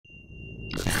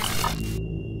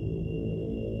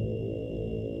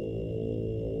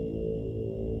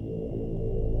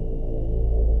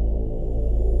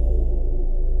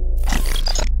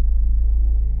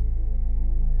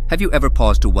Have you ever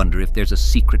paused to wonder if there's a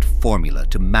secret formula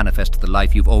to manifest the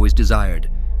life you've always desired?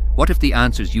 What if the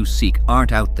answers you seek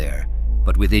aren't out there,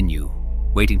 but within you,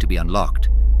 waiting to be unlocked?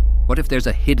 What if there's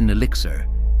a hidden elixir,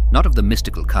 not of the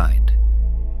mystical kind,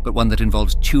 but one that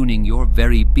involves tuning your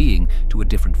very being to a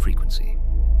different frequency?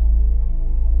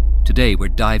 Today, we're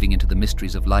diving into the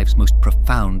mysteries of life's most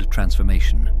profound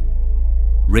transformation,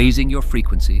 raising your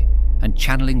frequency and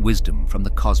channeling wisdom from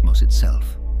the cosmos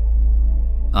itself.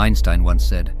 Einstein once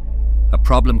said, "A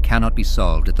problem cannot be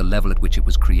solved at the level at which it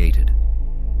was created."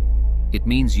 It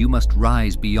means you must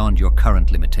rise beyond your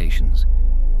current limitations.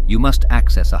 You must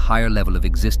access a higher level of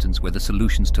existence where the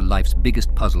solutions to life's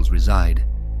biggest puzzles reside.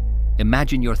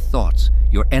 Imagine your thoughts,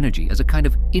 your energy as a kind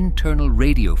of internal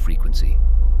radio frequency.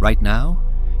 Right now,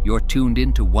 you're tuned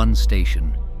into one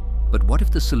station. But what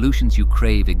if the solutions you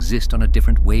crave exist on a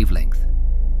different wavelength?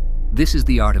 This is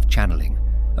the art of channeling,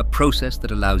 a process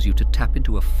that allows you to tap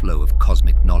into a flow of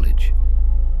cosmic knowledge,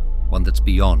 one that's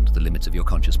beyond the limits of your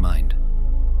conscious mind.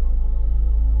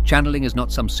 Channeling is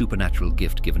not some supernatural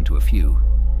gift given to a few.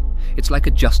 It's like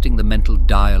adjusting the mental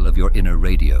dial of your inner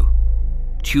radio,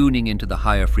 tuning into the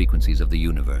higher frequencies of the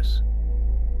universe.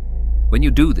 When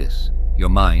you do this, your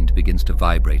mind begins to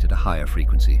vibrate at a higher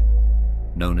frequency,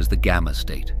 known as the gamma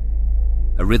state,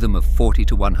 a rhythm of 40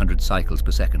 to 100 cycles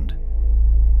per second.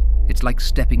 It's like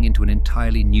stepping into an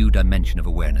entirely new dimension of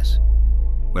awareness,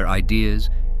 where ideas,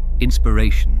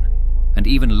 inspiration, and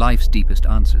even life's deepest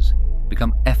answers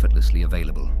become effortlessly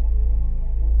available.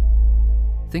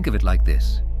 Think of it like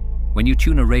this. When you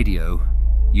tune a radio,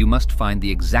 you must find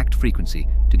the exact frequency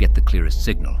to get the clearest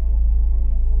signal.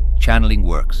 Channeling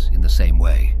works in the same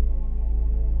way.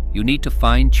 You need to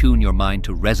fine-tune your mind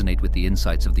to resonate with the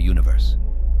insights of the universe,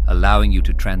 allowing you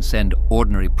to transcend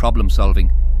ordinary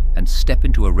problem-solving and step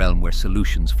into a realm where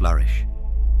solutions flourish.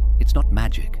 It's not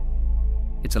magic.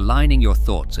 It's aligning your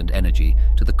thoughts and energy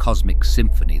to the cosmic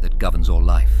symphony that governs all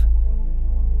life.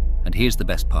 And here's the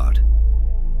best part.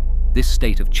 This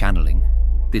state of channeling,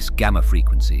 this gamma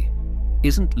frequency,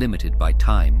 isn't limited by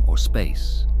time or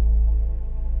space.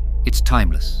 It's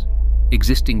timeless,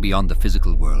 existing beyond the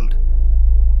physical world,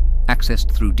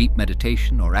 accessed through deep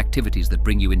meditation or activities that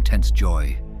bring you intense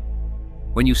joy.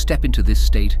 When you step into this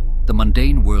state, the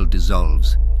mundane world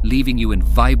dissolves, leaving you in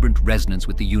vibrant resonance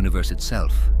with the universe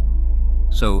itself.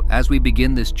 So, as we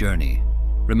begin this journey,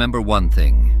 remember one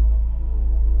thing.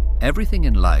 Everything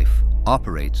in life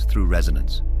operates through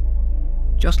resonance.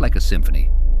 Just like a symphony,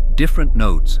 different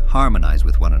notes harmonize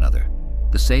with one another.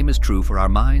 The same is true for our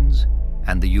minds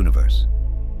and the universe.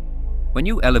 When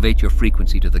you elevate your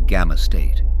frequency to the gamma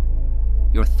state,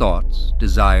 your thoughts,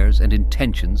 desires, and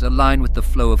intentions align with the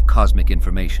flow of cosmic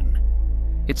information.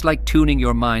 It's like tuning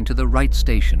your mind to the right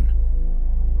station,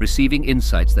 receiving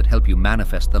insights that help you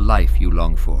manifest the life you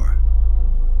long for.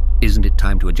 Isn't it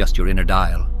time to adjust your inner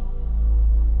dial?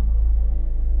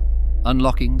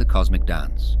 Unlocking the cosmic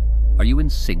dance. Are you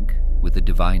in sync with the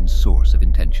divine source of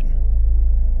intention?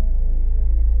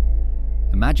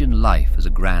 Imagine life as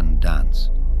a grand dance,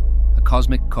 a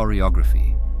cosmic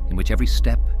choreography in which every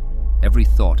step, every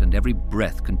thought, and every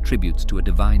breath contributes to a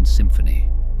divine symphony.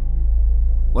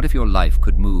 What if your life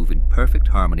could move in perfect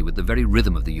harmony with the very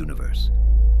rhythm of the universe?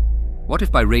 What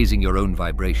if by raising your own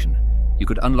vibration, you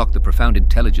could unlock the profound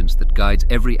intelligence that guides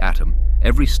every atom,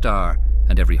 every star,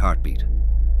 and every heartbeat?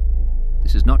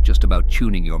 This is not just about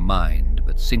tuning your mind,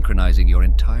 but synchronizing your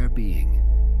entire being,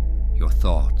 your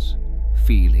thoughts,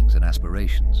 feelings, and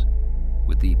aspirations,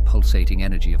 with the pulsating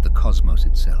energy of the cosmos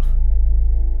itself.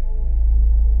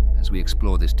 As we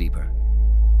explore this deeper,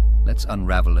 let's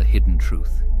unravel a hidden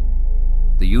truth.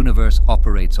 The universe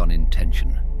operates on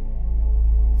intention.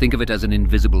 Think of it as an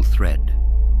invisible thread,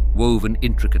 woven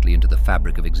intricately into the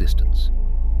fabric of existence.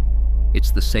 It's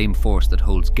the same force that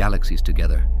holds galaxies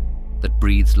together, that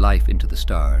breathes life into the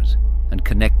stars, and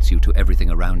connects you to everything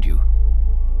around you.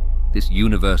 This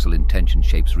universal intention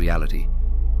shapes reality,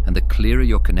 and the clearer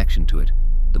your connection to it,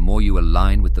 the more you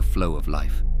align with the flow of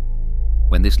life.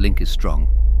 When this link is strong,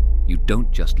 you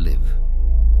don't just live.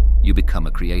 You become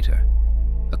a creator,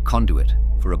 a conduit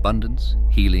for abundance,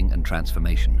 healing, and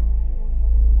transformation.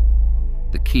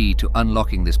 The key to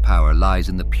unlocking this power lies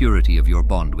in the purity of your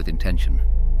bond with intention.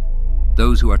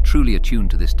 Those who are truly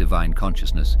attuned to this divine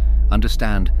consciousness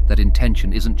understand that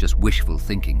intention isn't just wishful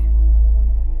thinking.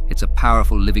 It's a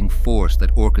powerful living force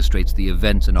that orchestrates the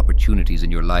events and opportunities in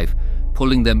your life,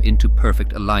 pulling them into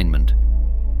perfect alignment.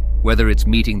 Whether it's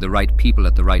meeting the right people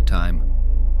at the right time,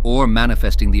 or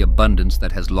manifesting the abundance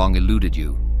that has long eluded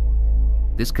you,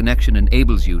 this connection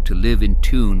enables you to live in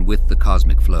tune with the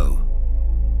cosmic flow.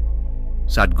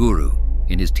 Sadhguru,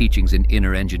 in his teachings in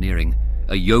inner engineering,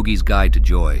 A Yogi's Guide to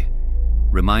Joy,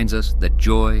 reminds us that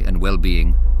joy and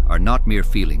well-being are not mere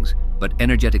feelings, but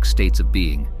energetic states of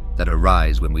being that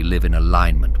arise when we live in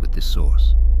alignment with this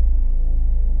source.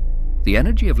 The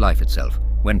energy of life itself,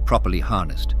 when properly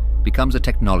harnessed, becomes a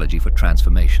technology for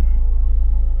transformation.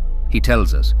 He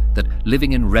tells us that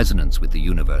living in resonance with the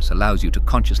universe allows you to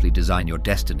consciously design your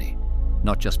destiny,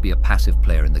 not just be a passive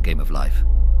player in the game of life.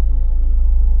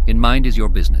 In Mind is Your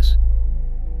Business,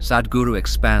 Sadhguru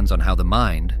expands on how the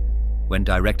mind, when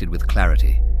directed with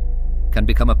clarity, can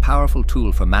become a powerful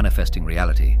tool for manifesting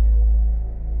reality.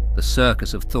 The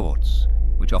circus of thoughts,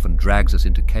 which often drags us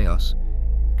into chaos,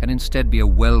 can instead be a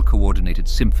well-coordinated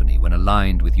symphony when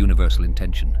aligned with universal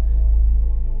intention.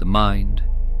 The mind,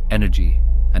 energy,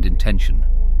 and intention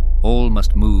all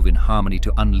must move in harmony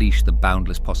to unleash the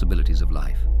boundless possibilities of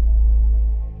life.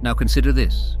 Now consider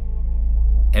this.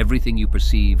 Everything you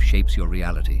perceive shapes your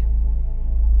reality.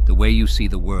 The way you see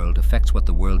the world affects what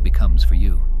the world becomes for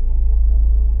you.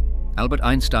 Albert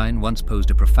Einstein once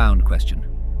posed a profound question.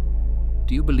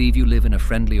 Do you believe you live in a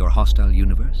friendly or hostile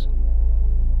universe?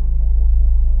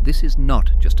 This is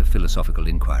not just a philosophical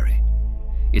inquiry.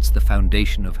 It's the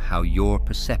foundation of how your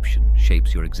perception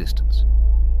shapes your existence.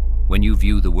 When you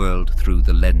view the world through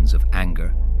the lens of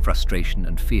anger, frustration,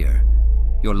 and fear,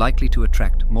 you're likely to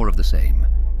attract more of the same.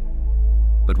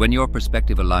 But when your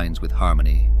perspective aligns with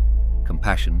harmony,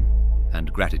 compassion,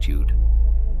 and gratitude,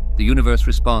 the universe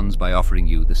responds by offering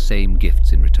you the same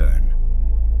gifts in return.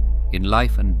 In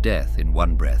Life and Death in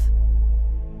One Breath,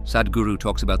 Sadhguru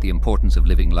talks about the importance of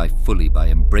living life fully by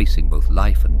embracing both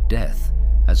life and death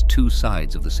as two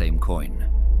sides of the same coin.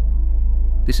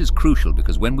 This is crucial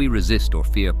because when we resist or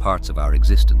fear parts of our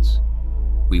existence,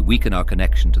 we weaken our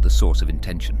connection to the source of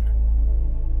intention.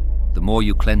 The more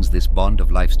you cleanse this bond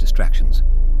of life's distractions,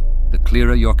 the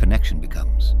clearer your connection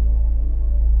becomes.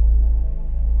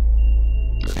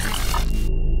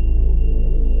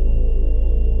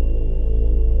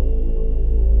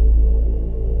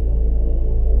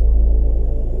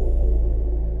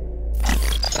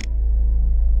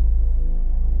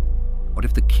 What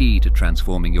if the key to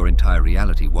transforming your entire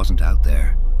reality wasn't out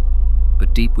there,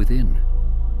 but deep within?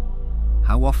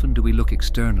 How often do we look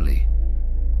externally,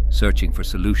 searching for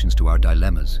solutions to our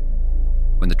dilemmas,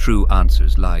 when the true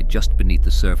answers lie just beneath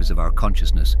the surface of our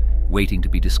consciousness, waiting to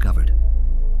be discovered?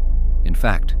 In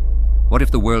fact, what if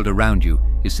the world around you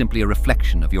is simply a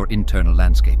reflection of your internal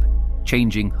landscape,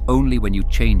 changing only when you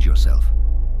change yourself?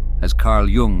 As Carl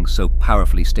Jung so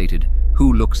powerfully stated,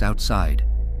 who looks outside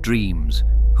dreams,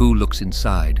 who looks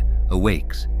inside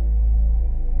awakes.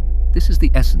 This is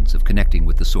the essence of connecting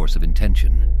with the source of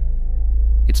intention.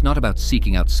 It's not about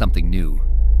seeking out something new.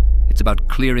 It's about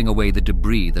clearing away the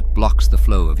debris that blocks the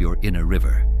flow of your inner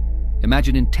river.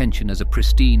 Imagine intention as a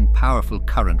pristine, powerful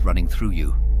current running through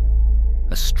you.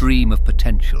 A stream of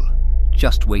potential,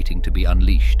 just waiting to be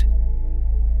unleashed.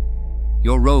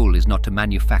 Your role is not to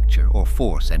manufacture or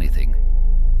force anything,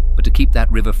 but to keep that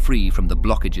river free from the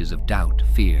blockages of doubt,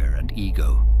 fear, and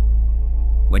ego.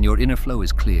 When your inner flow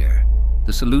is clear,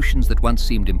 the solutions that once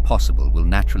seemed impossible will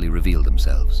naturally reveal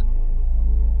themselves.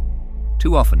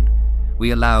 Too often,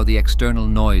 we allow the external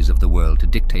noise of the world to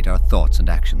dictate our thoughts and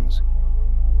actions.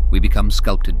 We become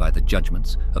sculpted by the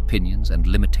judgments, opinions, and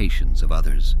limitations of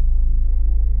others.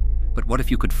 But what if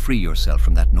you could free yourself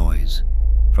from that noise,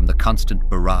 from the constant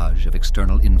barrage of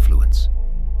external influence?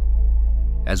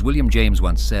 As William James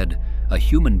once said, a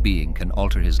human being can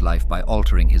alter his life by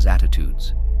altering his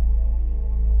attitudes.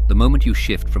 The moment you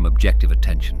shift from objective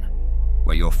attention,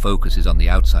 where your focus is on the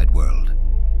outside world,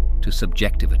 to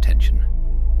subjective attention,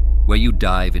 where you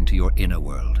dive into your inner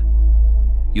world,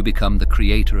 you become the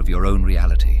creator of your own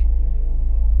reality.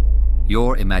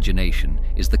 Your imagination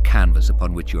is the canvas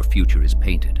upon which your future is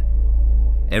painted.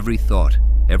 Every thought,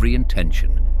 every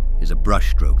intention is a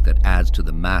brushstroke that adds to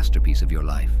the masterpiece of your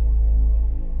life.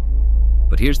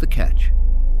 But here's the catch.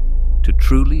 To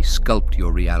truly sculpt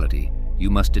your reality, you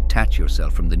must detach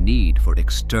yourself from the need for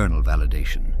external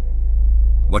validation.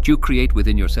 What you create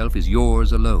within yourself is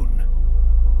yours alone.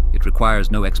 It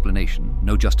requires no explanation,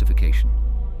 no justification.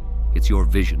 It's your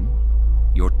vision,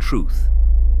 your truth,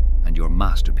 and your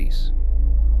masterpiece.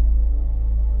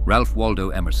 Ralph Waldo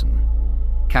Emerson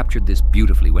captured this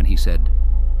beautifully when he said,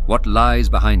 "What lies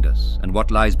behind us and what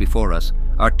lies before us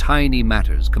are tiny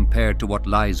matters compared to what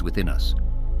lies within us.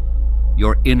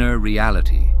 Your inner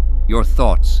reality, your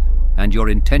thoughts, and your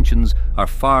intentions are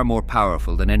far more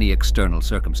powerful than any external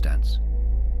circumstance."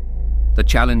 The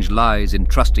challenge lies in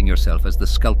trusting yourself as the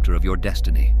sculptor of your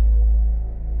destiny.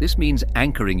 This means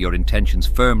anchoring your intentions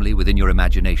firmly within your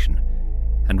imagination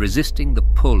and resisting the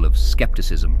pull of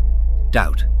skepticism,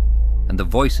 doubt, and the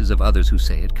voices of others who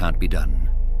say it can't be done.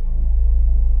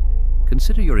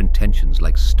 Consider your intentions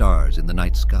like stars in the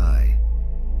night sky,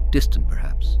 distant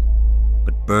perhaps,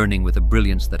 but burning with a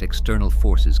brilliance that external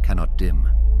forces cannot dim.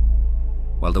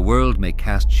 While the world may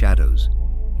cast shadows,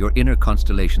 your inner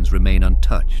constellations remain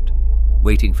untouched,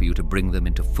 waiting for you to bring them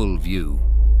into full view.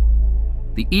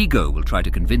 The ego will try to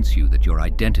convince you that your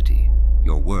identity,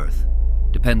 your worth,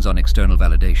 depends on external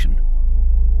validation.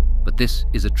 But this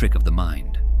is a trick of the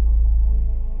mind.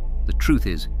 The truth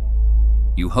is,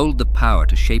 you hold the power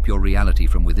to shape your reality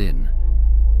from within.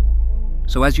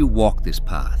 So as you walk this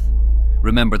path,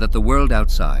 remember that the world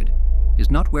outside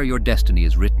is not where your destiny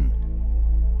is written.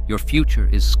 Your future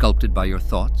is sculpted by your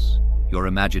thoughts, your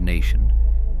imagination,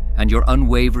 and your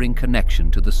unwavering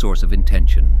connection to the source of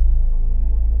intention.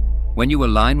 When you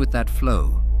align with that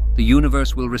flow, the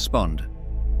universe will respond,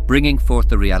 bringing forth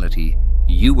the reality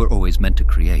you were always meant to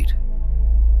create.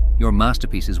 Your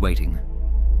masterpiece is waiting.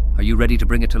 Are you ready to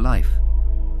bring it to life?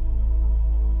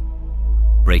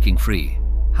 Breaking Free: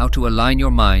 How to Align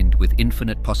Your Mind with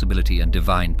Infinite Possibility and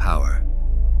Divine Power.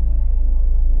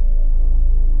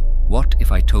 What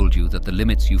if I told you that the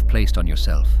limits you've placed on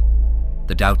yourself,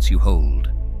 the doubts you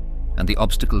hold, and the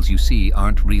obstacles you see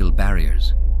aren't real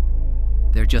barriers?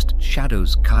 They're just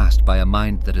shadows cast by a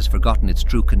mind that has forgotten its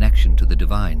true connection to the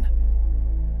divine.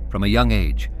 From a young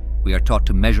age, we are taught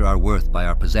to measure our worth by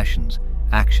our possessions,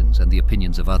 actions, and the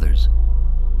opinions of others.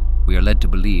 We are led to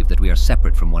believe that we are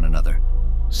separate from one another,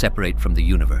 separate from the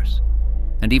universe,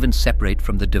 and even separate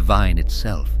from the divine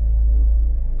itself.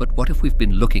 But what if we've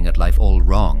been looking at life all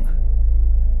wrong?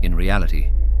 In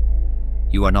reality,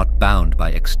 you are not bound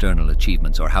by external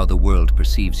achievements or how the world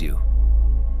perceives you.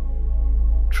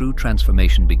 True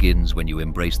transformation begins when you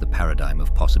embrace the paradigm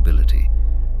of possibility,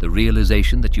 the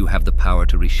realization that you have the power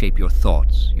to reshape your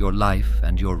thoughts, your life,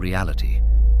 and your reality.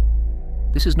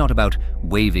 This is not about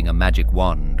waving a magic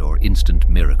wand or instant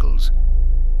miracles,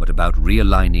 but about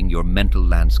realigning your mental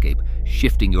landscape,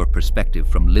 shifting your perspective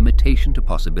from limitation to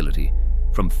possibility,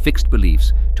 from fixed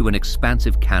beliefs to an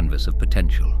expansive canvas of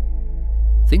potential.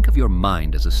 Think of your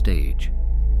mind as a stage.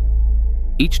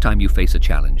 Each time you face a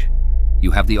challenge,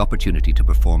 you have the opportunity to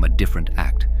perform a different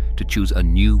act, to choose a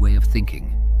new way of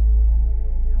thinking.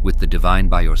 With the divine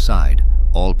by your side,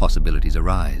 all possibilities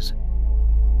arise.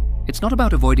 It's not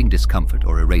about avoiding discomfort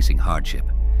or erasing hardship.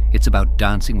 It's about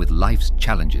dancing with life's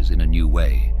challenges in a new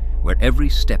way, where every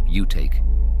step you take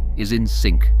is in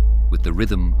sync with the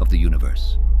rhythm of the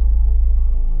universe.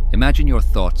 Imagine your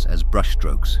thoughts as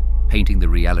brushstrokes, painting the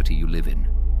reality you live in.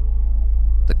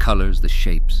 The colors, the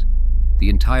shapes, the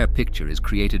entire picture is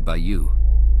created by you,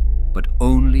 but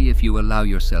only if you allow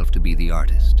yourself to be the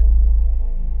artist.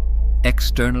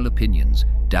 External opinions,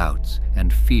 doubts,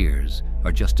 and fears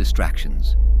are just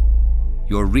distractions.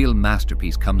 Your real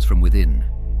masterpiece comes from within,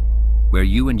 where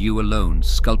you and you alone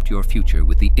sculpt your future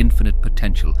with the infinite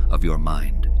potential of your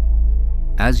mind.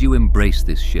 As you embrace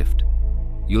this shift,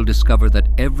 you'll discover that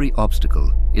every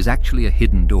obstacle is actually a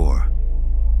hidden door.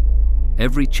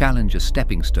 Every challenge a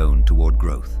stepping stone toward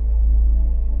growth.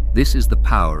 This is the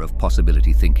power of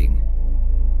possibility thinking.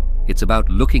 It's about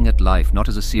looking at life not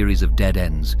as a series of dead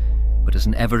ends, but as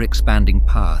an ever-expanding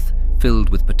path filled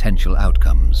with potential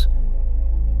outcomes.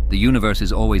 The universe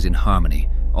is always in harmony,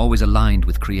 always aligned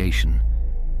with creation.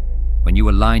 When you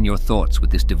align your thoughts with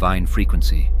this divine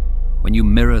frequency, when you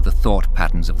mirror the thought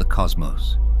patterns of the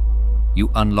cosmos, you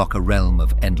unlock a realm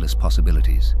of endless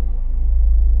possibilities.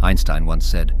 Einstein once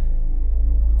said,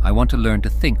 "I want to learn to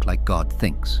think like God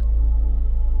thinks."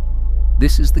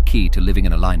 This is the key to living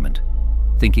in alignment,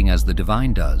 thinking as the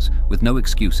divine does, with no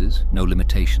excuses, no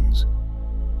limitations.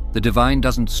 The divine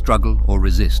doesn't struggle or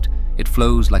resist. It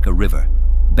flows like a river,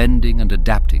 bending and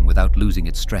adapting without losing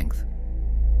its strength.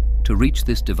 To reach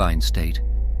this divine state,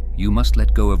 you must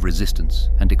let go of resistance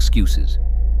and excuses.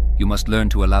 You must learn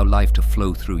to allow life to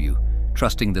flow through you,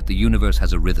 trusting that the universe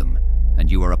has a rhythm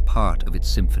and you are a part of its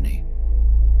symphony.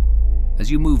 As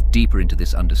you move deeper into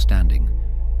this understanding,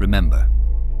 remember,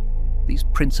 these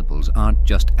principles aren't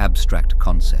just abstract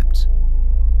concepts.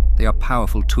 They are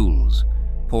powerful tools,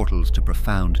 portals to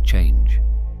profound change.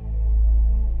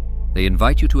 They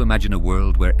invite you to imagine a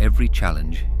world where every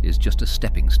challenge is just a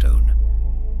stepping stone,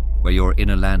 where your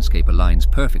inner landscape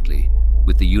aligns perfectly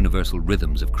with the universal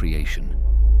rhythms of creation.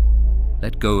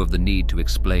 Let go of the need to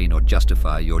explain or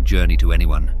justify your journey to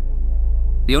anyone.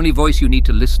 The only voice you need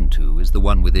to listen to is the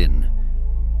one within.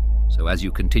 So as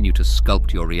you continue to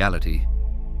sculpt your reality,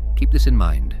 keep this in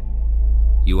mind.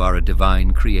 You are a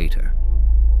divine creator.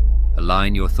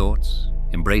 Align your thoughts,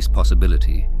 embrace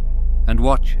possibility, and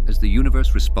watch as the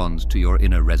universe responds to your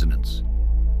inner resonance.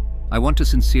 I want to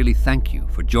sincerely thank you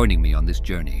for joining me on this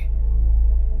journey.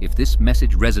 If this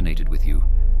message resonated with you,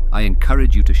 I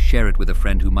encourage you to share it with a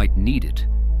friend who might need it.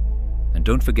 And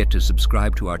don't forget to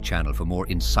subscribe to our channel for more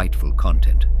insightful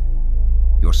content.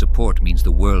 Your support means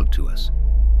the world to us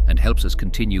and helps us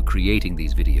continue creating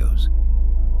these videos.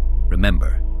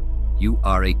 Remember, you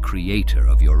are a creator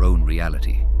of your own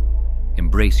reality.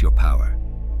 Embrace your power,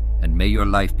 and may your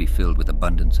life be filled with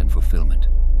abundance and fulfillment.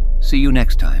 See you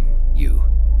next time,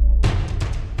 you.